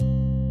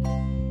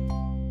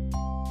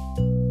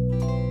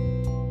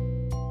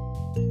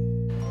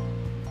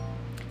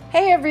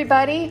Hey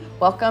everybody,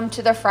 welcome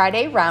to the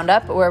Friday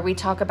Roundup where we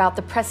talk about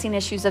the pressing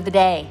issues of the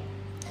day.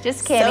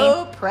 Just kidding.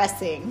 So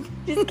pressing.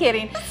 Just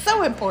kidding.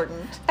 So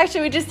important.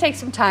 Actually, we just take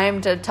some time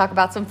to talk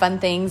about some fun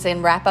things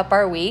and wrap up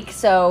our week.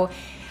 So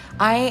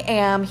I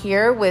am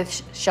here with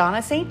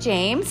Shauna St.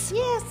 James.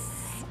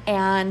 Yes.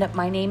 And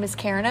my name is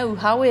Karen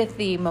Auha with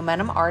the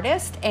Momentum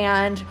Artist.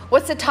 And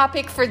what's the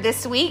topic for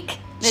this week?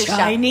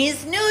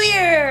 Chinese New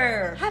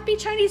Year. Happy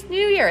Chinese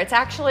New Year. It's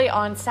actually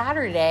on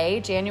Saturday,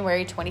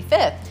 January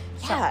 25th.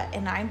 Yeah,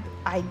 and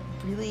I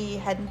really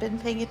hadn't been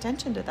paying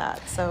attention to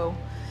that. So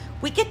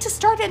we get to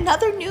start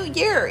another new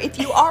year. If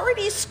you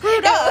already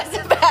screwed up. It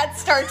was a bad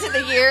start to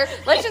the year.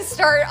 Let's just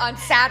start on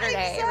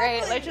Saturday, Exactly.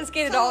 right? Let's just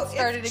get it all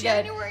started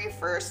again. January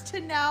 1st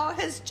to now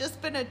has just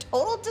been a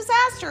total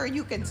disaster.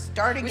 You can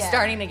start again. We're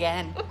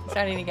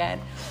starting again.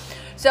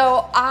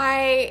 So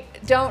I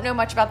don't know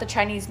much about the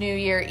Chinese New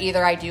Year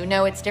either. I do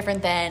know it's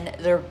different than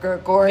the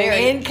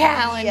Gregorian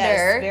calendar.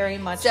 Yes, very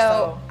much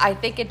so. I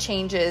think it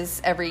changes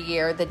every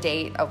year, the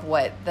date of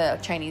what the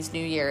Chinese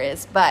New Year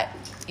is. But,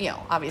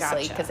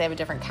 obviously, because they have a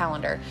different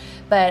calendar.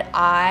 But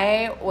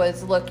I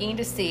was looking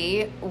to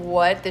see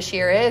what this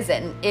year is,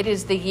 and it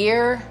is the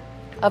year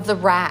of the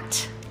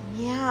rat.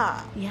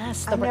 Yeah.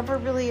 Yes. I never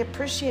really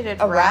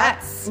appreciated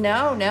rats.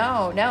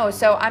 No.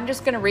 So I'm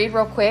just going to read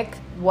real quick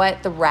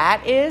what the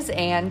rat is.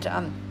 And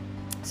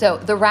so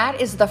the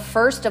rat is the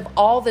first of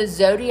all the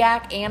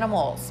zodiac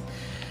animals.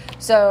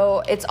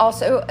 So it's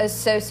also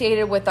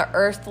associated with the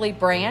earthly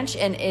branch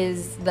and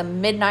is the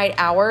midnight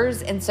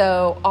hours. And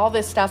so all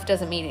this stuff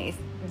doesn't mean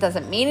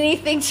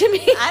anything to me.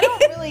 I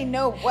don't really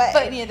know what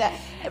any of that.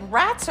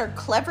 Rats are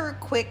clever,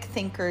 quick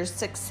thinkers,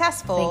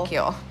 successful. Thank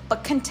you.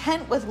 But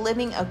content with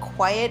living a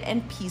quiet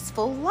and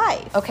peaceful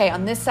life. Okay,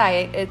 on this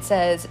site, it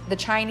says the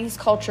Chinese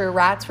culture,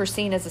 rats were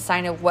seen as a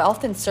sign of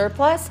wealth and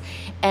surplus.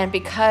 And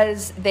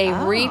because they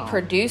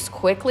reproduce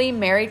quickly,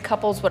 married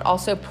couples would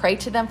also pray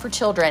to them for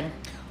children.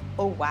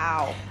 Oh,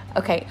 wow.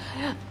 Okay.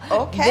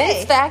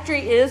 This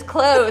factory is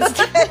closed.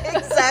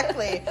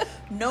 Exactly.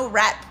 No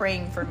rat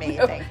praying for me.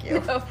 Thank you.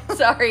 No,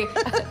 sorry.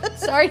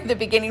 Sorry, the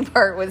beginning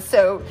part was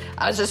I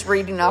was just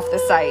reading off the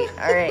site.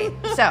 All right.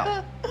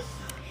 So.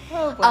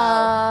 Oh,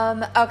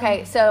 wow.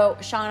 Okay. So,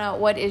 Shauna,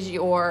 what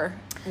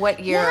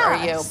year are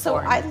you born? So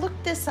I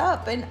looked this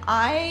up and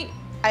I'm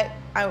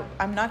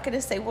not going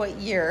to say what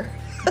year.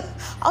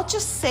 I'll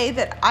just say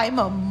that I'm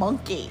a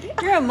monkey.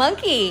 You're a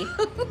monkey.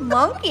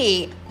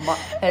 Monkey.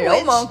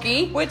 Hello,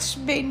 monkey. Which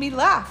made me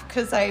laugh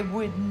because I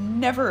would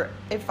never,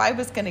 if I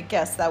was going to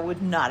guess, that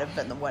would not have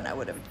been the one I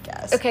would have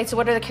guessed. Okay, so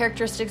what are the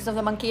characteristics of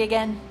the monkey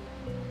again?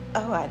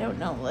 Oh, I don't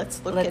know.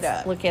 Let's look it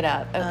up. Look it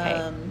up.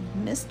 Okay.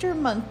 Mr.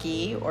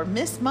 Monkey or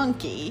Miss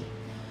Monkey,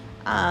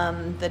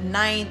 the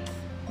 9th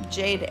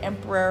Jade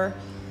Emperor.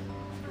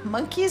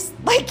 Monkeys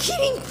like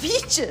eating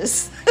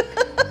peaches.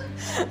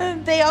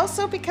 They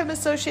also become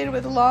associated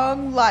with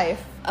long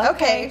life.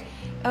 Okay,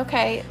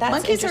 that's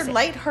monkeys are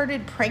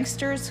lighthearted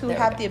pranksters who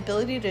have the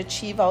ability to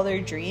achieve all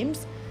their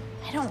dreams.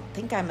 I don't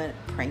think I'm a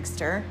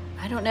prankster.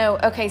 I don't know.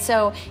 Okay,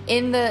 so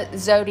in the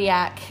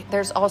zodiac,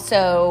 there's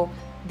also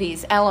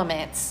these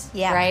elements,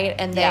 right?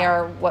 And they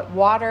are what?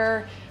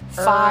 Water,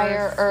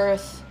 fire,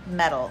 earth,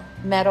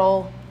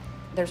 metal.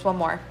 There's one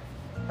more.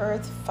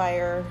 Earth,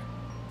 fire,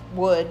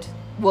 wood,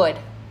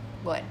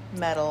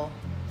 metal.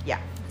 Yeah.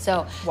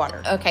 So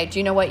water. Okay, do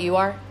you know what you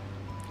are?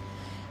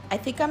 I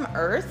think I'm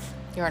earth.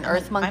 You're an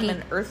earth monkey? I'm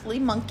an earthly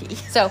monkey.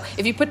 So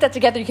if you put that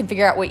together, you can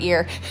figure out what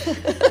year.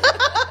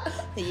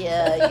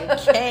 Yeah, you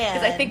can.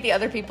 Because I think the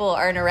other people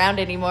aren't around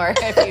anymore.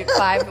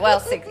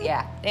 6,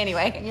 yeah.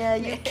 Anyway. Yeah,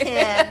 you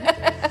can.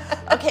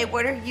 Okay,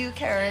 what are you,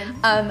 Karen?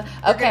 Okay.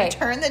 We're going to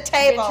turn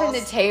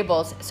the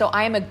tables. So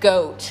I am a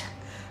goat.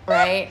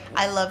 Right?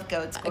 I love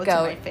goats. Goats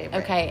are my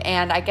favorite. Okay,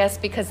 and I guess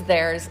because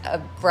there's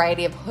a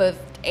variety of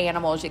hoofed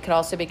animals, it could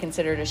also be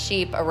considered a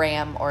sheep, a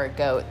ram, or a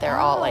goat. They're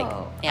all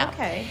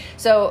Okay.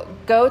 So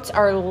goats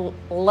are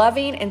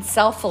loving and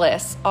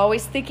selfless,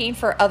 always thinking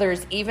for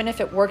others, even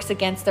if it works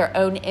against their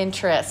own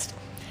interest.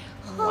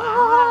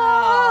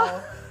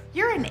 Wow.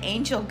 You're an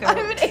angel goat.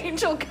 I'm an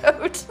angel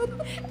goat.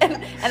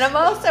 and I'm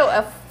also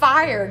a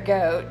fire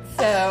goat.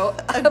 So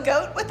a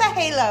goat with a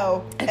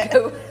halo. A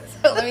goat.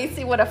 So let me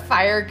see what a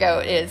fire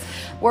goat is.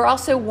 We're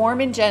also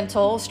warm and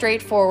gentle,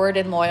 straightforward,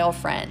 and loyal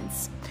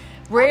friends.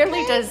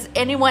 Rarely does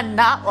anyone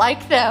not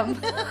like them.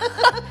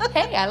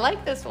 Hey, I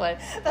like this one.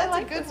 That's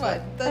a good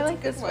one. That's a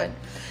good one.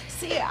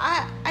 See,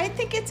 I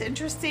think it's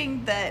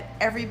interesting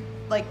that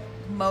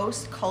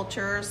most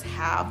cultures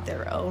have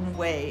their own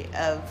way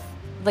of...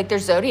 Like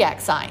there's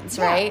zodiac signs,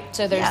 right?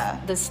 So there's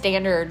the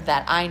standard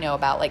that I know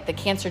about, like the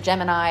Cancer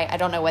Gemini. I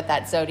don't know what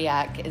that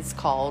zodiac is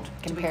called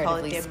comparatively. Do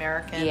we call it the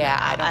American?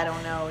 Yeah, I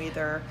don't know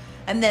either.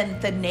 And then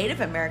the Native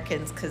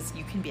Americans, because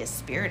you can be a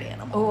spirit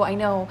animal. Oh, I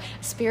know.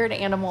 Spirit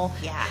animal.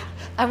 Yeah.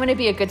 I'm going to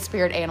be a good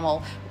spirit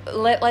animal.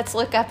 Let's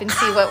look up and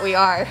see what we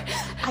are.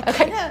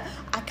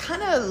 I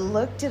kind of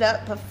looked it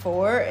up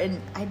before,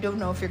 and I don't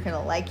know if you're going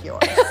to like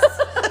yours.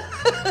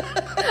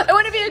 I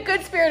want to be a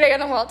good spirit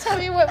animal. Tell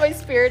me what my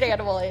spirit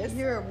animal is.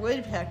 You're a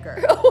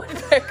woodpecker. A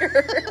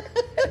woodpecker.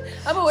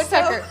 I'm a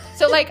woodpecker.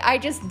 So like, I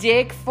just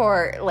dig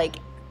for like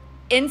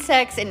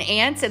insects and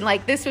ants, and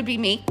like this would be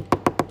me.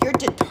 You're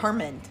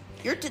determined.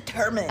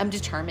 I'm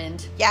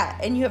determined. Yeah,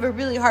 and you have a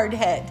really hard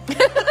head.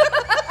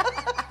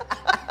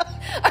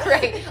 All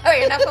right.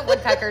 Enough of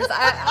woodpeckers.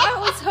 I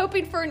was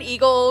hoping for an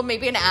eagle,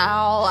 maybe an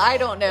owl. I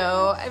don't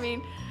know. I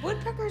mean,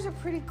 Woodpeckers are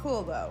pretty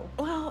cool, though.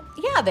 well,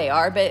 yeah, they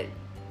are, but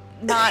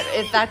not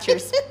if that's your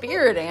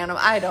spirit animal.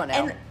 I don't know.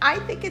 And I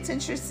think it's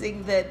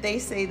interesting that they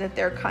say that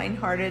they're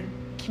kind-hearted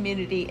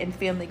community and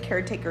family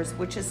caretakers,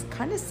 which is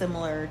kind of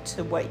similar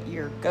to what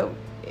your goat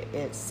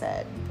it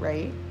said,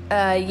 right?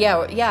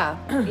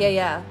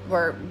 Yeah.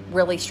 We're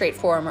really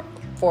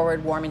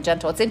straightforward, warm, and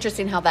gentle. It's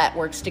interesting how that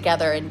works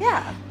together. And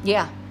Yeah.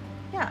 yeah.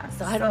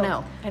 So I don't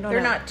know.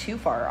 They're not too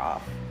far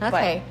off.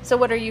 Okay. So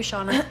what are you,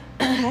 Shauna?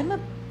 I'm a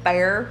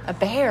bear. A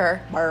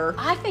bear. Bear.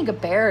 I think a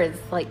bear is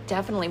like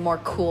definitely more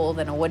cool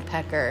than a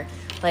woodpecker.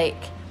 Like,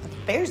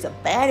 Bear's a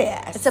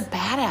badass. it's a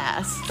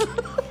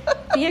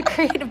badass. Be a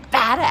creative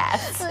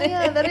badass. Oh,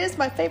 yeah, that is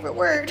my favorite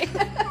word.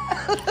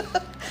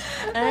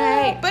 All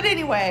right. But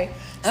anyway.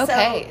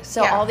 Okay,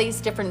 so yeah. all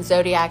these different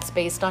zodiacs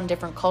based on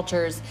different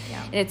cultures,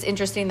 Yeah. and it's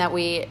interesting that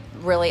we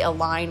really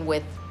align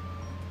with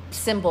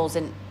symbols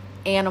and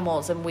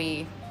animals, and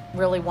we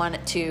really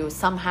want to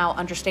somehow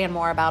understand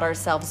more about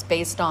ourselves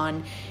based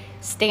on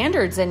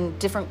standards, and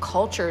different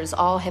cultures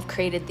all have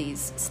created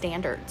these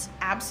standards.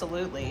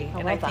 Absolutely.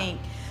 And love that.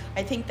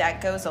 I think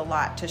that goes a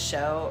lot to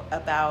show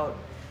about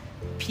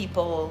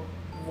people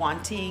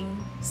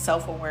wanting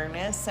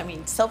self-awareness. I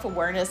mean,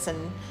 self-awareness,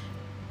 and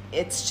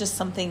it's just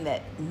something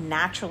that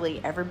naturally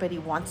everybody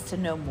wants to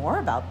know more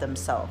about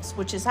themselves,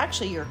 which is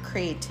actually your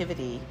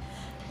creativity.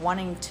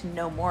 Wanting to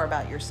know more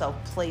about yourself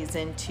plays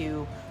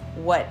into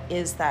what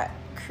is that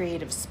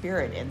creative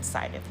spirit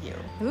inside of you.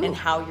 Ooh. And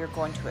how you're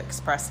going to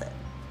express it.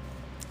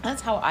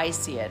 That's how I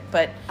see it.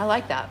 But I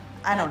like that.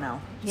 I don't know.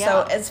 Yeah.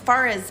 So as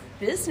far as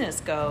business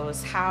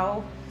goes,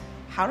 how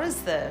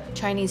does the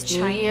Chinese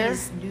New Year,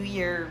 New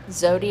Year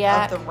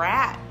Zodiac, of the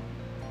rat?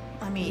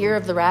 I mean, Year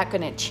of the Rat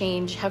going to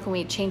change? How can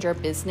we change our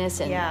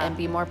business and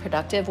be more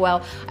productive?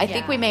 Well, I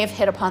think we may have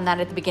hit upon that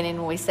at the beginning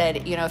when we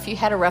said, if you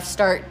had a rough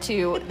start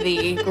to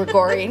the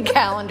Gregorian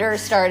calendar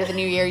start of the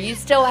new year, you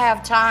still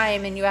have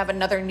time, and you have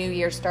another New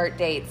Year start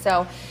date.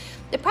 So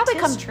it probably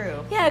comes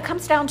true. Yeah, it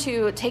comes down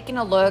to taking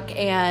a look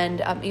and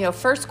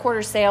first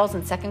quarter sales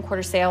and second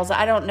quarter sales.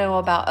 I don't know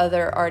about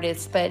other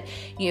artists, but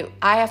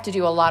I have to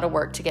do a lot of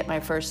work to get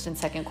my first and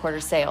second quarter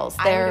sales.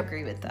 I would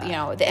agree with that.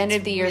 The end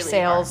of the year really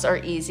sales are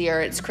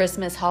easier. It's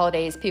Christmas,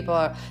 holidays.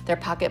 Their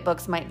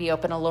pocketbooks might be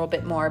open a little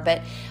bit more,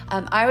 but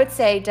I would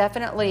say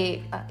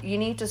definitely you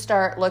need to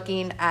start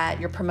looking at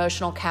your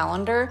promotional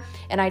calendar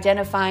and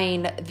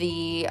identifying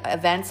the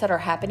events that are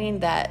happening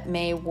that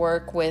may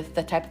work with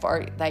the type of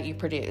art that you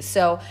produce.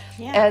 So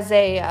as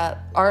a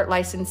art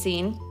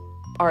licensing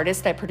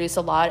artist, I produce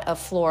a lot of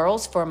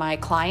florals for my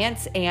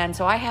clients, and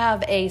so I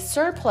have a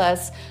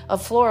surplus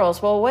of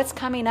florals. Well, what's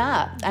coming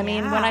up? I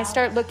mean, when I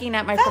start looking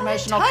at my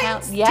promotional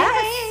calendar,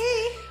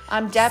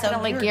 I'm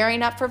definitely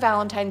gearing up for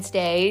Valentine's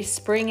Day.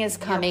 Spring is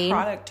coming. Your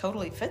product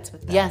totally fits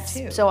with that, yes,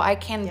 too. so I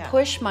can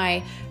push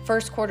my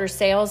first quarter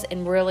sales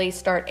and really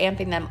start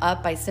amping them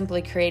up by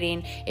simply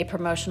creating a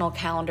promotional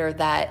calendar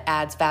that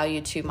adds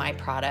value to my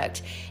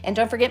product. And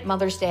don't forget,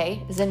 Mother's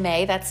Day is in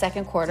May. That's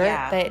second quarter.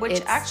 Yeah,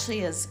 which actually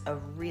is a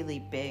really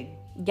big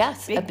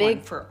a big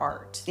one for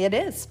art. It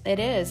is.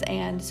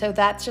 And so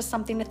that's just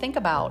something to think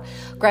about.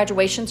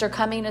 Graduations are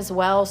coming as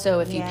well. So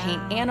if you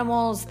paint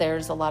animals,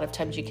 there's a lot of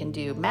times you can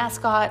do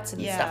mascots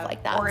and stuff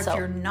like that. Or if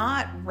you're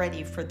not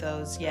ready for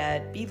those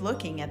yet, be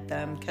looking at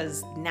them,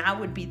 because now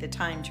would be the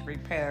time to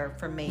prepare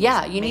for May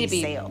sales. You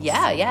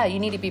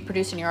need to be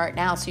producing your art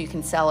now so you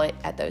can sell it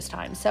at those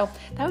times. So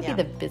that would be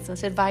the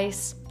business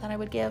advice that I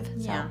would give.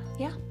 So,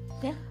 yeah.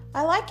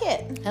 I like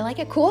it. I like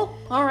it. Cool.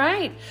 All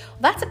right. Well,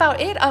 that's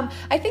about it.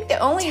 I think the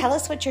only... Tell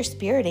us what your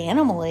spirit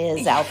animal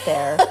is out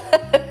there.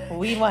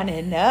 We want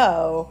to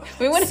know.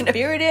 We want to know.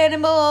 Spirit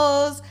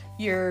animals,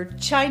 your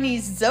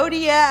Chinese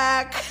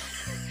zodiac.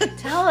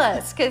 Tell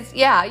us, because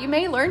you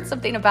may learn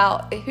something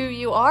about who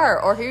you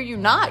are or who you're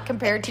not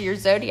compared to your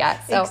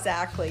zodiac. So.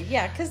 Exactly.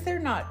 Yeah, because they're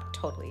not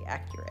totally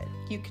accurate.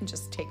 You can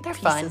just take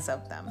pieces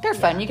of them. They're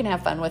fun. You can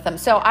have fun with them.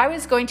 So I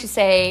was going to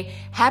say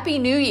Happy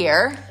New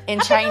Year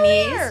in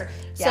Chinese. New Year.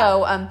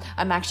 So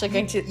I'm actually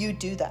going to... You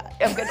do that.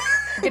 I'm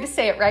going to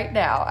say it right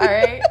now. All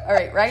right? All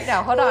right, right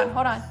now. Hold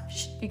on.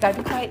 Shh, you got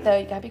to be quiet, though.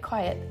 You got to be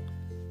quiet.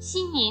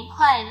 新年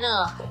快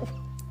乐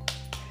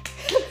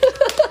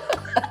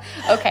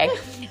Okay.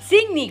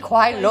 新年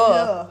快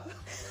乐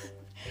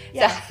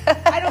Yeah,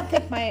 I don't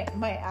think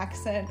my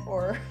accent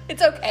or...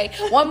 It's okay.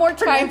 One more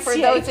time for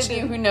those of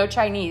you who know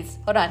Chinese.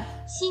 Hold on.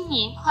 新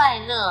年快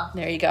乐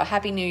There you go.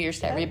 Happy New Year's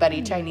to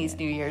everybody. Chinese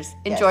New Year's.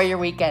 Enjoy your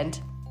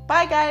weekend.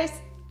 Bye, guys.